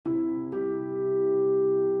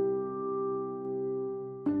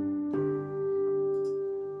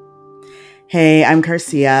Hey, I'm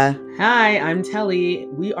Garcia. Hi, I'm Telly.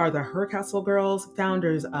 We are the Her Castle Girls,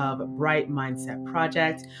 founders of Bright Mindset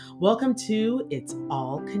Project. Welcome to It's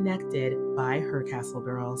All Connected by Her Castle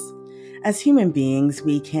Girls. As human beings,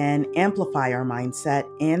 we can amplify our mindset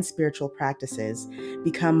and spiritual practices,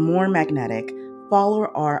 become more magnetic, follow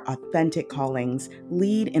our authentic callings,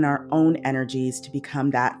 lead in our own energies to become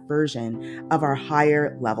that version of our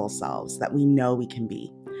higher level selves that we know we can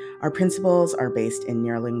be. Our principles are based in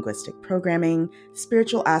neurolinguistic programming,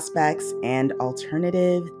 spiritual aspects, and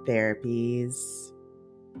alternative therapies.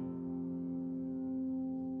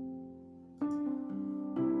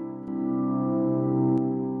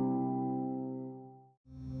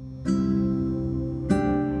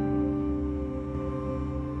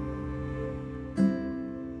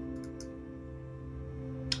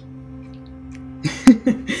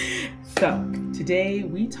 So, today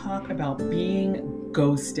we talk about being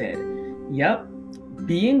ghosted. Yep,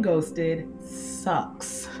 being ghosted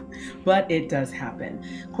sucks, but it does happen.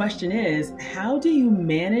 Question is, how do you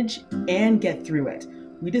manage and get through it?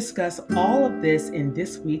 We discuss all of this in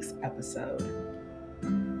this week's episode.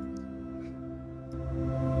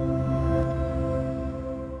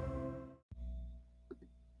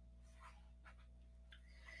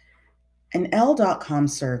 An Elle.com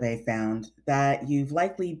survey found that you've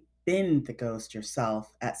likely been the ghost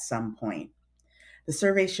yourself at some point. The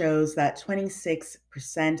survey shows that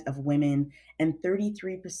 26% of women and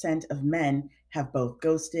 33% of men have both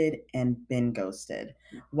ghosted and been ghosted,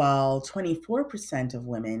 while 24% of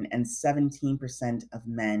women and 17% of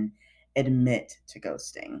men admit to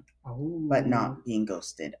ghosting, but not being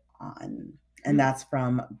ghosted on. And that's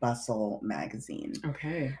from Bustle magazine.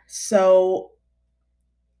 Okay. So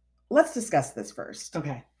let's discuss this first.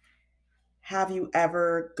 Okay. Have you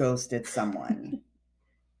ever ghosted someone?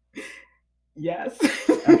 Yes.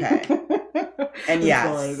 Okay. And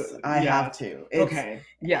yes, Course. I have too. Okay.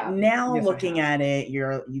 Yeah. Now Yes, looking at it,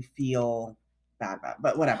 you feel bad about it,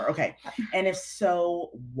 but whatever. Okay. And if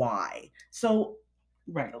so, why? So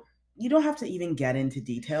Right. you don't have to even get into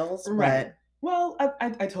details, Right. but Well,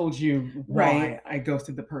 I told you why I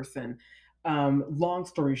ghosted the person. Long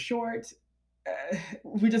story short,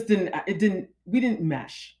 we just we didn't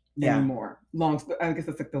mesh anymore. I guess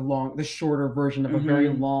that's like the shorter version of a very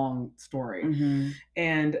long story.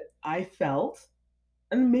 And I felt,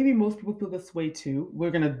 and maybe most people feel this way too,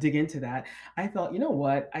 we're going to dig into that. I thought, you know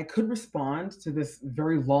what? I could respond to this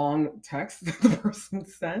very long text that the person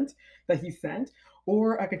sent,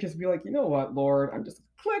 or I could just be like, you know what, Lord, I'm just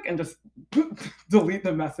click and just delete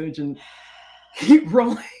the message and keep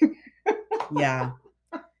rolling. Yeah.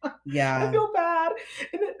 I feel bad.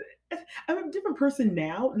 I'm a different person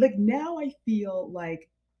now. Like now I feel like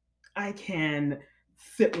I can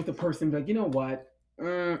sit with the person and be like, you know what?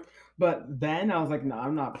 But then I was like, no,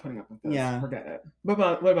 I'm not putting up with this. Yeah. Forget it. What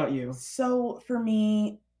about you? So for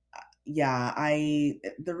me, the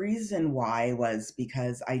reason why was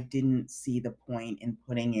because I didn't see the point in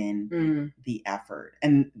putting in the effort.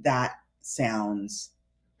 And that sounds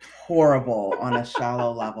horrible on a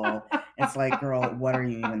shallow level. It's like, girl, what are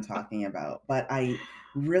you even talking about? But I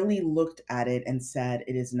really looked at it and said,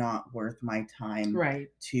 it is not worth my time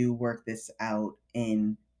to work this out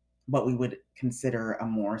in what we would consider a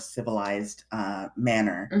more civilized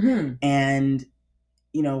manner. And,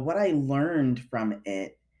 what I learned from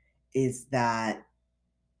it is that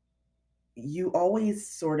you always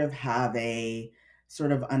sort of have a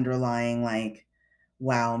sort of underlying like,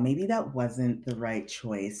 wow, maybe that wasn't the right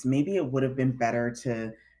choice. Maybe it would have been better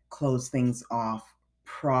to close things off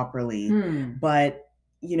properly. But,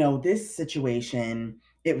 this situation,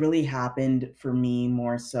 it really happened for me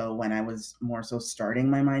more so when I was more so starting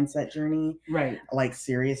my mindset journey. Right. Like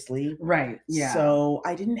seriously. Right. Yeah. So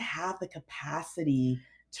I didn't have the capacity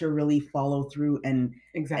to really follow through and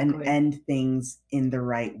end things in the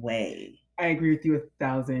right way. I agree with you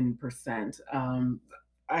 1,000%.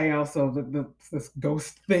 I also this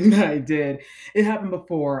ghost thing that I did. It happened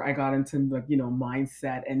before I got into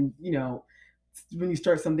mindset, and when you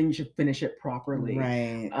start something, you should finish it properly.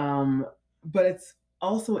 Right. But it's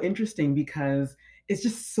also interesting because it's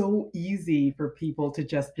just so easy for people to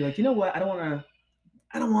just be like, you know what, I don't want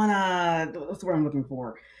to. What's the word I'm looking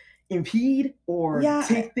for? Impede or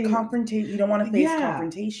take things. You don't want to face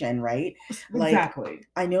confrontation, right? Exactly. Like,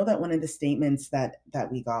 I know that one of the statements that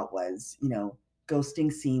we got was,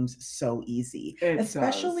 ghosting seems so easy,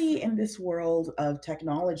 especially in this world of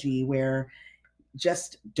technology where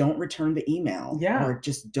just don't return the email or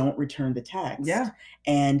just don't return the text.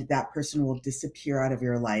 And that person will disappear out of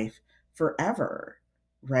your life forever,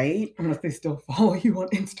 right? Unless they still follow you on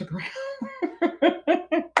Instagram.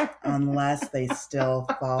 unless they still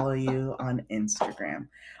follow you on Instagram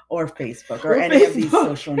or Facebook or any of these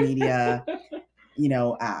social media,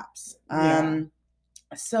 apps. Yeah.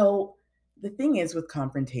 So the thing is with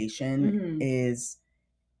confrontation is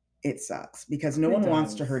it sucks because no one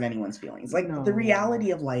wants to hurt anyone's feelings. Like the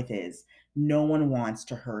reality of life is no one wants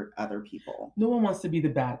to hurt other people. No one wants to be the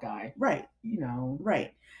bad guy. Right.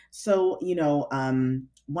 Right. So,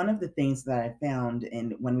 one of the things that I found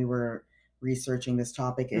when we were researching this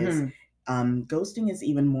topic is ghosting is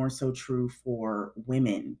even more so true for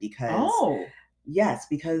women because yes,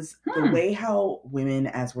 because the way how women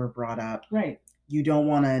as we're brought up, right. You don't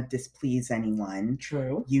want to displease anyone.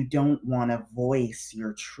 True. You don't want to voice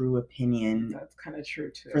your true opinion. That's kind of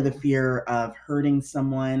true too. For the fear of hurting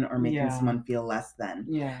someone or making someone feel less than.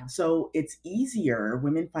 Yeah. So it's easier.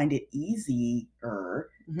 Women find it easier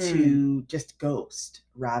to just ghost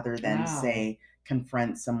rather than say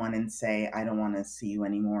confront someone and say, I don't want to see you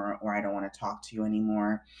anymore or I don't want to talk to you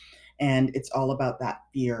anymore. And it's all about that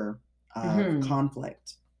fear of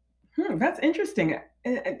conflict. That's interesting.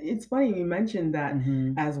 It's funny you mentioned that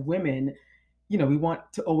as women, we want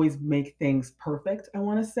to always make things perfect. I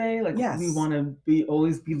want to say, like, we want to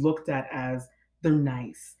always be looked at as they're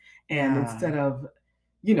nice, and instead of,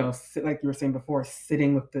 like you were saying before,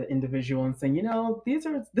 sitting with the individual and saying,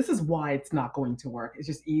 this is why it's not going to work. It's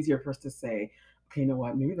just easier for us to say, okay, you know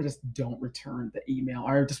what? Maybe I just don't return the email,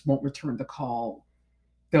 or I just won't return the call.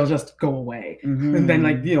 They'll just go away. And then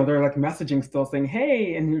they're like messaging still saying,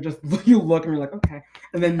 hey, and you look and you're like, okay.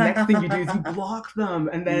 And then next thing you do is you block them.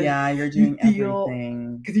 And then you're doing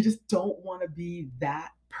everything. Because you just don't want to be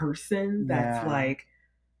that person that's like,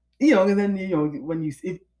 and then, when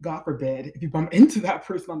if God forbid, if you bump into that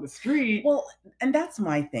person on the street. Well, and that's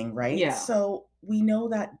my thing, right? Yeah. So we know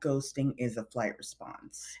that ghosting is a flight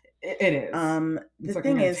response. It is. The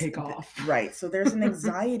thing is, take off. Right. So there's an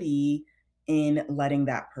anxiety in letting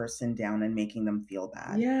that person down and making them feel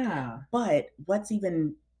bad. Yeah. But what's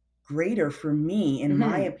even greater for me, in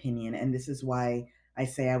my opinion, and this is why I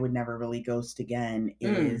say I would never really ghost again,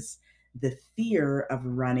 is the fear of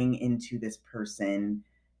running into this person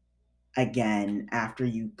again after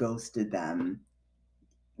you ghosted them.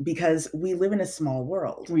 Because we live in a small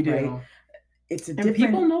world. We do. Right? And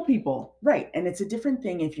people know people. Right. And it's a different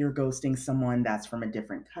thing if you're ghosting someone that's from a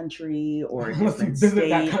different country or a different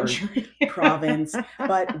state or province.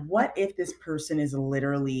 But what if this person is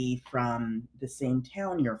literally from the same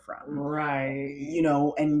town you're from? Right.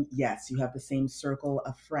 And yes, you have the same circle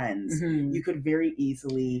of friends. You could very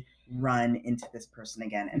easily run into this person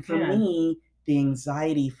again. And for me, the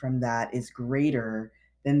anxiety from that is greater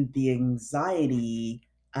than the anxiety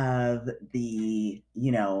of the,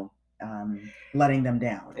 letting them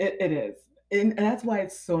down. It is. And that's why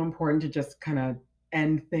it's so important to just kind of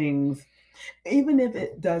end things, even if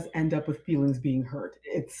it does end up with feelings being hurt.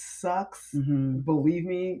 It sucks. Believe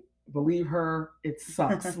me, believe her, it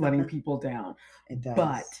sucks letting people down. It does.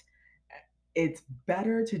 But it's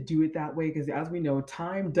better to do it that way because, as we know,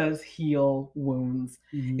 time does heal wounds.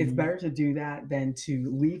 It's better to do that than to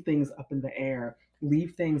leave things up in the air,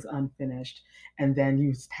 leave things unfinished, and then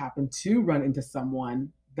you happen to run into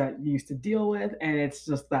someone that you used to deal with, and it's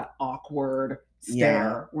just that awkward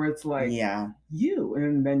stare where it's like, you,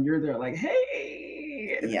 and then you're there like,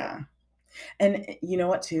 hey. And you know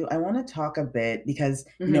what, too? I want to talk a bit because,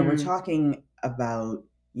 we're talking about,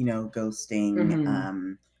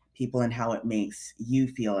 ghosting people and how it makes you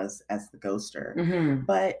feel as the ghoster.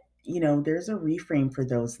 But, there's a reframe for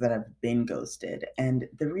those that have been ghosted. And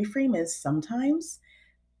the reframe is sometimes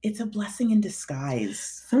it's a blessing in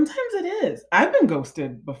disguise. Sometimes it is. I've been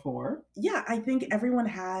ghosted before. Yeah, I think everyone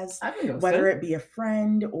has. I've been ghosted. Whether it be a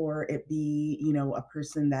friend or it be, a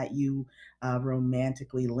person that you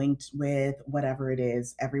romantically linked with, whatever it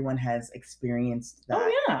is, everyone has experienced that.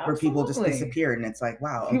 Oh, yeah, where people just disappeared and it's like,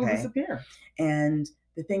 wow, people okay. disappear. And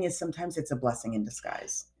the thing is, sometimes it's a blessing in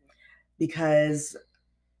disguise. Because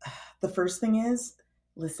the first thing is,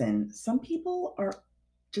 listen, some people are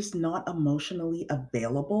just not emotionally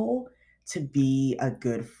available to be a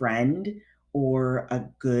good friend or a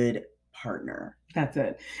good partner. That's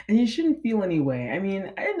it. And you shouldn't feel any way. I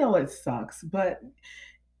mean, I know it sucks, but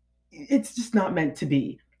it's just not meant to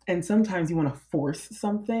be. And sometimes you want to force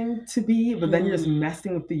something to be, but then you're just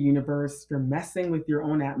messing with the universe. You're messing with your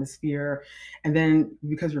own atmosphere. And then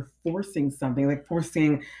because you're forcing something, like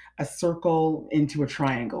forcing a circle into a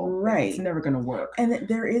triangle, right? It's never going to work. And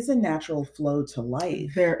there is a natural flow to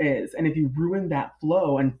life. There is. And if you ruin that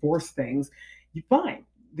flow and force things, you fine.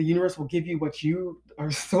 The universe will give you what you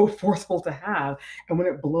are so forceful to have. And when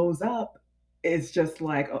it blows up, it's just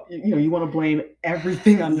like, you want to blame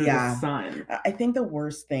everything under the sun. I think the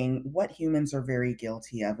worst thing, what humans are very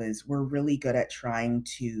guilty of, is we're really good at trying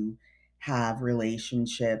to have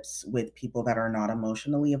relationships with people that are not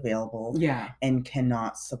emotionally available and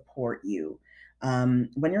cannot support you.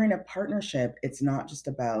 When you're in a partnership, it's not just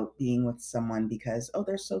about being with someone because, oh,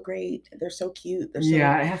 they're so great, they're so cute. It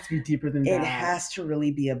has to be deeper than that. It has to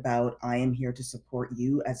really be about, I am here to support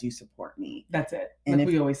you as you support me. That's it. And like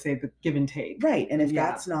we always say, the give and take. Right. And if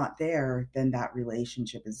that's not there, then that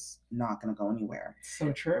relationship is not going to go anywhere.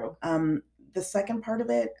 So true. The second part of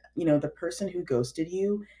it, the person who ghosted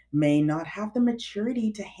you may not have the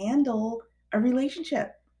maturity to handle a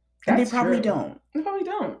relationship. And they probably don't. They probably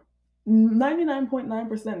don't.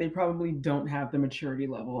 99.9%, they probably don't have the maturity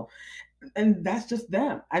level. And that's just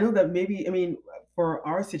them. I know that for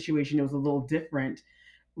our situation, it was a little different,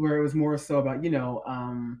 where it was more so about,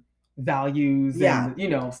 values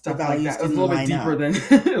and, stuff like that. It was a little bit deeper than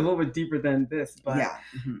a little bit deeper than this. But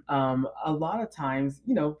a lot of times,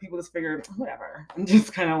 people just figure, whatever, and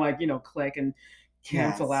just kind of like, click and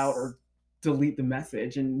cancel out or delete the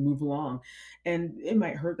message and move along. And it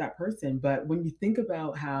might hurt that person. But when you think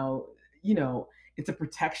about how, it's a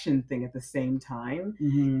protection thing at the same time,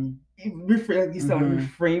 like you said,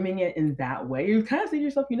 reframing it in that way, you kind of say to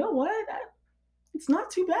yourself, you know what? It's not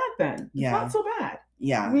too bad then. It's not so bad.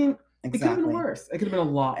 Yeah. I mean, exactly. It could have been worse. It could have been a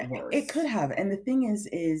lot worse. It could have. And the thing is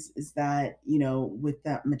that, with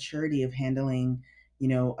that maturity of handling,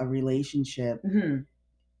 a relationship,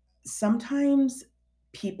 sometimes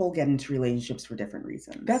people get into relationships for different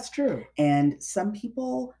reasons. That's true. And some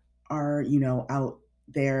people are, out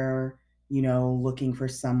there, looking for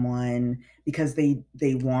someone because they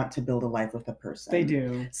want to build a life with a person. They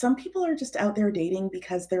do. Some people are just out there dating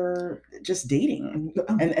because they're just dating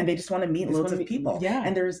and they just want to meet loads of people. Yeah.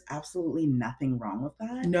 And there's absolutely nothing wrong with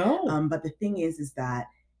that. No. But the thing is that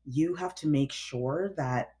you have to make sure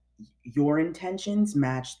that your intentions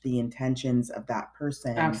match the intentions of that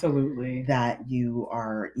person. Absolutely. That you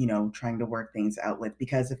are, trying to work things out with,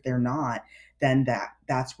 because if they're not, then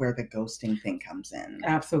that's where the ghosting thing comes in.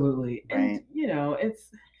 Absolutely. Right. And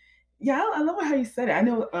I love how you said it. I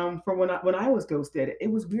know from when I was ghosted,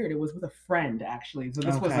 it was weird. It was with a friend, actually. So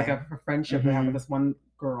this was like a friendship I had with this one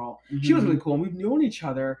girl. She was really cool, and we've known each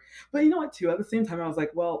other. But you know what, too? At the same time, I was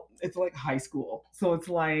like, well, it's like high school. So it's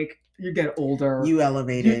like you get older. You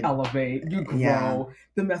elevate. You grow. Yeah.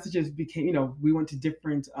 The messages became, we went to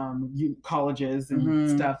different colleges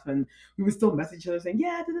and stuff, and we would still message each other saying,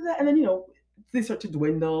 yeah, da, da, da. And then, they start to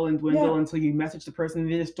dwindle until you message the person and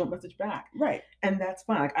they just don't message back. Right. And that's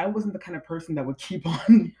fine. Like, I wasn't the kind of person that would keep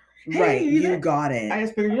on. Hey, right. You got it. I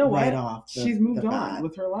just figured, right what? Off she's moved on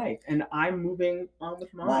with her life, and I'm moving on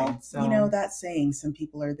with mine. Well, so. That saying, some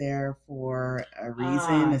people are there for a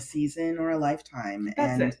reason, a season, or a lifetime.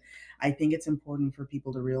 That's it. I think it's important for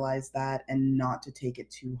people to realize that and not to take it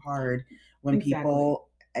too hard when people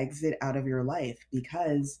exit out of your life,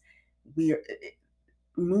 because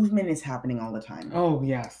movement is happening all the time. Oh,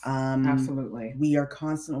 yes. Absolutely. We are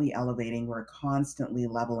constantly elevating. We're constantly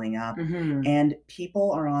leveling up. And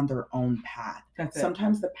people are on their own path.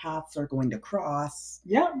 Sometimes the paths are going to cross.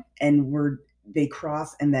 Yeah. And they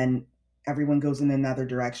cross, and then everyone goes in another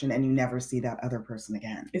direction, and you never see that other person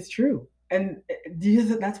again. It's true. And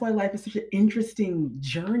that's why life is such an interesting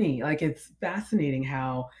journey. Like, it's fascinating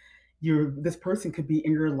how this person could be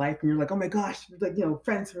in your life and you're like, oh my gosh, like,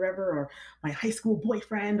 friends forever, or my high school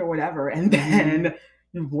boyfriend or whatever. And then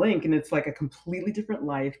you blink and it's like a completely different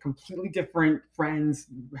life, completely different friends,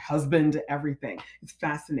 husband, everything. It's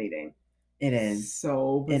fascinating. It is.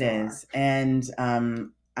 So bizarre. It is. And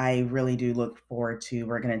I really do look forward to,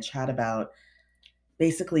 we're going to chat about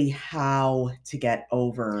basically how to get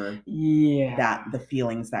over the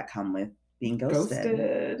feelings that come with being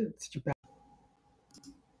ghosted.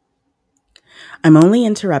 I'm only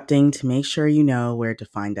interrupting to make sure you know where to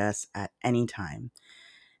find us at any time.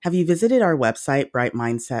 Have you visited our website,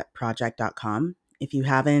 brightmindsetproject.com? If you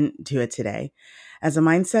haven't, do it today. As a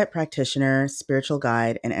mindset practitioner, spiritual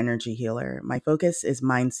guide, and energy healer, my focus is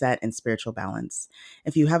mindset and spiritual balance.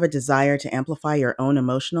 If you have a desire to amplify your own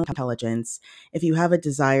emotional intelligence, if you have a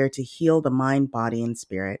desire to heal the mind, body, and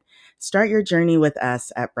spirit, start your journey with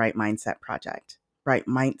us at Bright Mindset Project,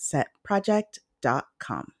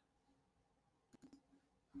 brightmindsetproject.com.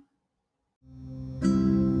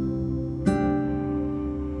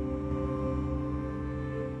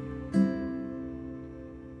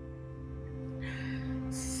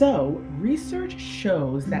 So, research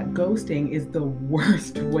shows that ghosting is the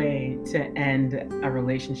worst way to end a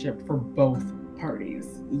relationship for both parties.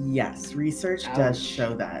 Yes, research does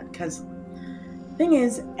show that, because Thing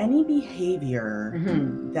is, any behavior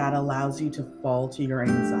Mm-hmm. that allows you to fall to your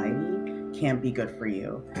anxiety can't be good for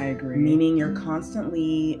you. I agree. Meaning you're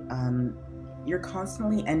constantly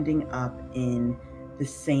ending up in the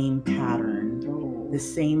same pattern, the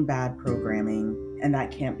same bad programming, and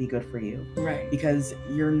that can't be good for you. Right. Because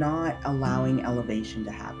you're not allowing elevation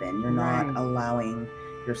to happen. You're not allowing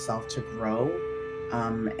yourself to grow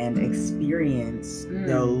and experience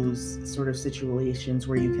those sort of situations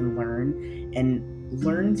where you can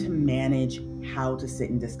learn to manage how to sit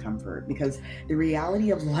in discomfort. Because the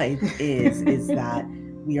reality of life is that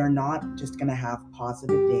we are not just going to have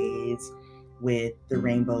positive days with the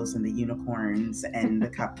rainbows and the unicorns and the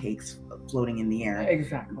cupcakes floating in the air.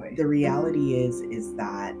 Exactly. The reality is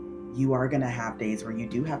that you are going to have days where you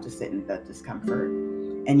do have to sit in the discomfort,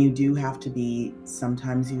 and you do have to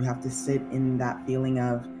sometimes you have to sit in that feeling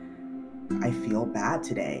of, I feel bad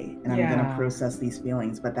today, and I'm going to process these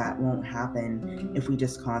feelings. But that won't happen if we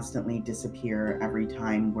just constantly disappear every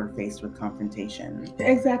time we're faced with confrontation.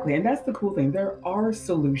 Exactly. And that's the cool thing. There are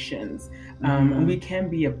solutions. And we can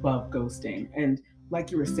be above ghosting. And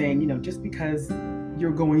like you were saying, just because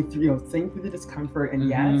you're going through, sitting through the discomfort, and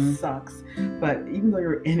yeah, it sucks, but even though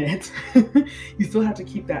you're in it, you still have to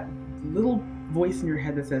keep that little voice in your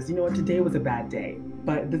head that says, you know what, today was a bad day,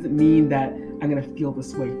 but it doesn't mean that I'm going to feel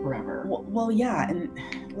this way forever. Well, yeah. And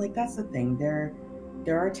like, that's the thing. There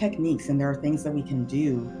are techniques and there are things that we can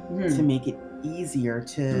do to make it easier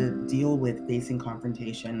to deal with facing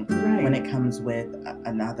confrontation when it comes with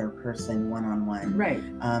another person one-on-one. Right.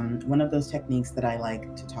 One of those techniques that I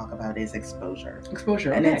like to talk about is exposure.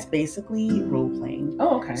 Exposure. And it's basically role playing.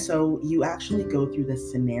 Oh, okay. So you actually go through the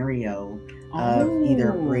scenario of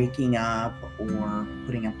either breaking up or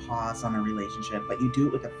putting a pause on a relationship, but you do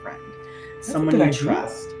it with a friend, someone you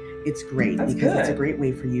trust. It's great because it's a great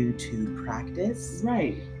way for you to practice.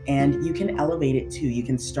 Right. And you can elevate it too. You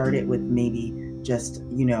can start it with maybe just,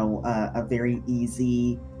 a very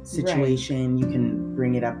easy situation. You can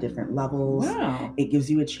bring it up different levels. Wow. It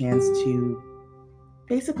gives you a chance to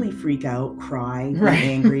basically freak out, cry, be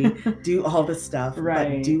angry, do all the stuff,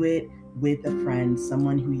 but do it with a friend,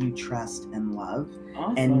 someone who you trust and love.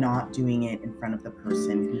 Awesome. And not doing it in front of the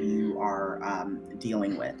person who you are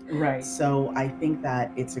dealing with. Right. So I think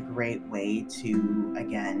that it's a great way to,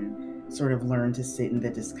 again, sort of learn to sit in the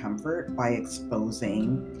discomfort by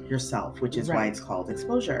exposing yourself, which is why it's called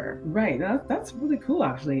exposure. Right. That's really cool,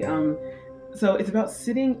 actually. So it's about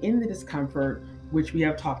sitting in the discomfort, which we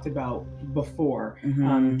have talked about before.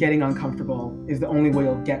 Getting uncomfortable is the only way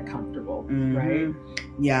you'll get comfortable, right?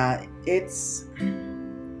 Yeah,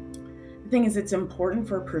 the thing is, it's important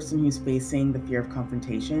for a person who's facing the fear of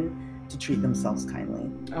confrontation to treat themselves kindly.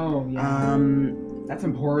 Oh, yeah. That's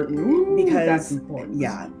important. Ooh, because that's important.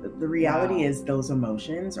 Yeah, the reality is those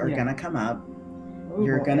emotions are gonna come up.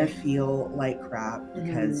 You're gonna feel like crap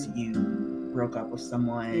because you broke up with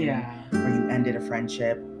someone, or you ended a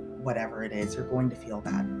friendship, whatever it is. You're going to feel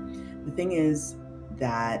bad. The thing is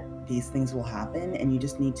that these things will happen, and you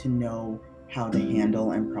just need to know how to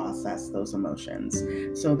handle and process those emotions.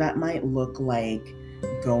 So that might look like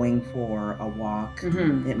going for a walk.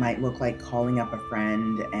 It might look like calling up a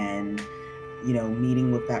friend and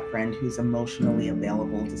meeting with that friend who's emotionally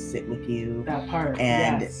available to sit with you. That part.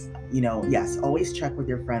 And yes, always check with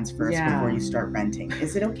your friends first before you start venting.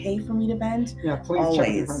 Is it okay for me to vent? Yeah, please.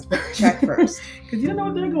 Always check first. Because you don't know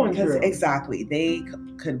what they're going through. Exactly. They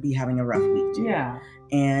could be having a rough week too. Yeah.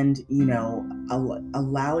 And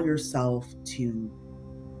allow yourself to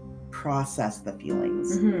process the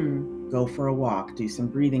feelings. Go for a walk, do some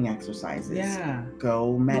breathing exercises,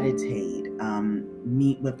 go meditate,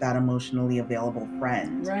 meet with that emotionally available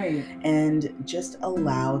friend, and just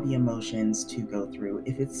allow the emotions to go through.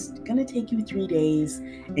 If it's going to take you 3 days,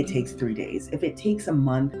 it takes 3 days. If it takes a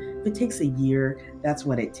month, if it takes a year, that's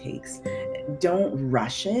what it takes. Don't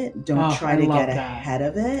rush it. Don't try to get ahead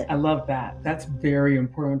of it. I love that. That's very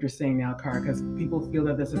important what you're saying now, Cara, because people feel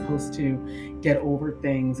that they're supposed to get over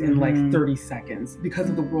things in like 30 seconds because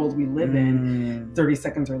of the world we live in. 30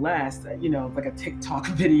 seconds or less, like a TikTok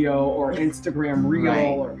video or Instagram reel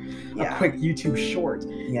or a quick YouTube short.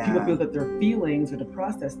 People feel that their feelings or to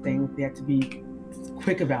process things, they have to be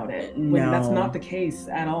quick about it. When that's not the case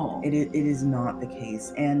at all. It is not the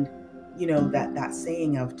case. And that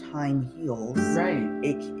saying of time heals,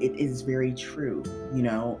 it is very true,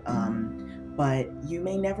 but you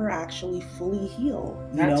may never actually fully heal.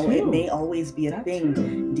 It may always be a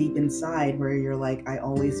thing deep inside where you're like, I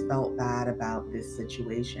always felt bad about this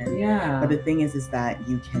situation. But the thing is that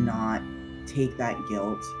you cannot take that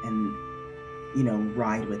guilt and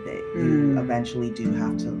ride with it. You eventually do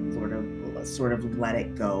have to sort of sort of let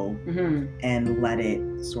it go and let it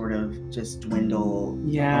sort of just dwindle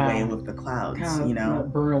away with the clouds,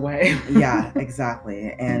 burn away. Yeah,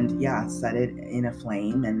 exactly. And set it in a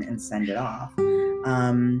flame and send it off.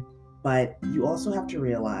 But you also have to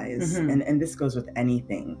realize, and this goes with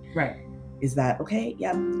anything, right, is that, okay,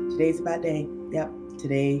 yep, today's a bad day. Yep,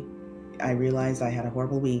 today I realized I had a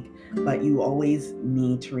horrible week. But you always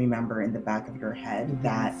need to remember in the back of your head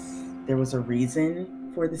that there was a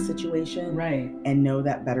reason for the situation. Right. And know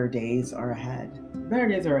that better days are ahead. Better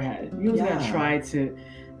days are ahead. You just gotta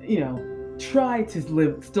try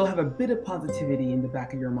to still have a bit of positivity in the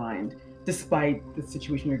back of your mind, despite the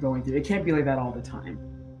situation you're going through. It can't be like that all the time.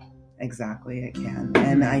 Exactly, it can.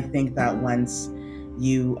 And I think that once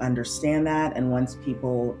you understand that, and once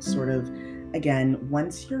people sort of, again,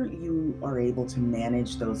 once you are able to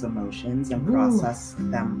manage those emotions and process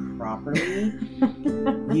them properly,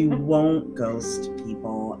 you won't ghost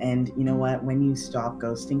people. And you know what? When you stop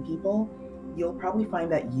ghosting people, you'll probably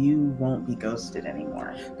find that you won't be ghosted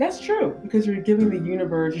anymore. That's true, because you're showing the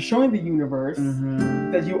universe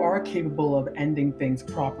that you are capable of ending things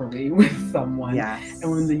properly with someone. Yes.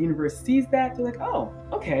 And when the universe sees that, they're like, oh,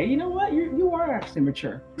 okay, you know what? You are actually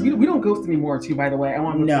mature. We don't ghost anymore, too, by the way.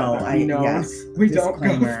 We don't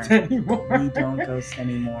ghost anymore. We don't ghost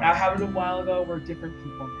anymore. That happened a while ago. We're different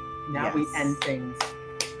people now. Now we end things.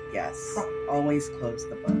 Yes. Always close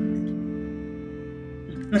the book.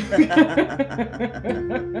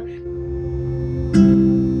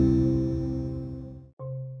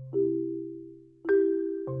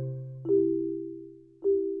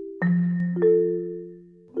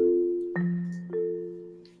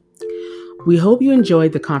 We hope you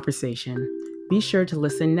enjoyed the conversation. Be sure to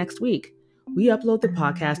listen next week. We upload the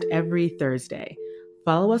podcast every Thursday.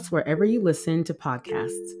 Follow us wherever you listen to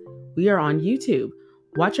podcasts. We are on YouTube.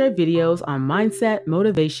 Watch our videos on mindset,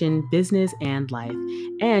 motivation, business, and life.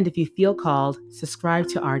 And if you feel called, subscribe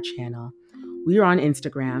to our channel. We are on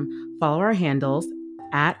Instagram. Follow our handles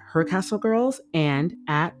at HerCastleGirls and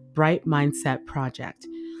at Bright Mindset Project.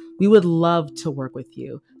 We would love to work with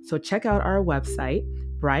you. So check out our website,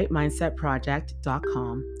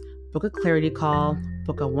 brightmindsetproject.com. Book a clarity call,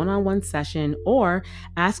 book a one-on-one session, or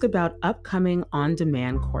ask about upcoming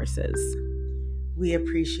on-demand courses. We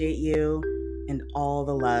appreciate you and all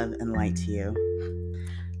the love and light to you.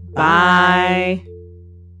 Bye.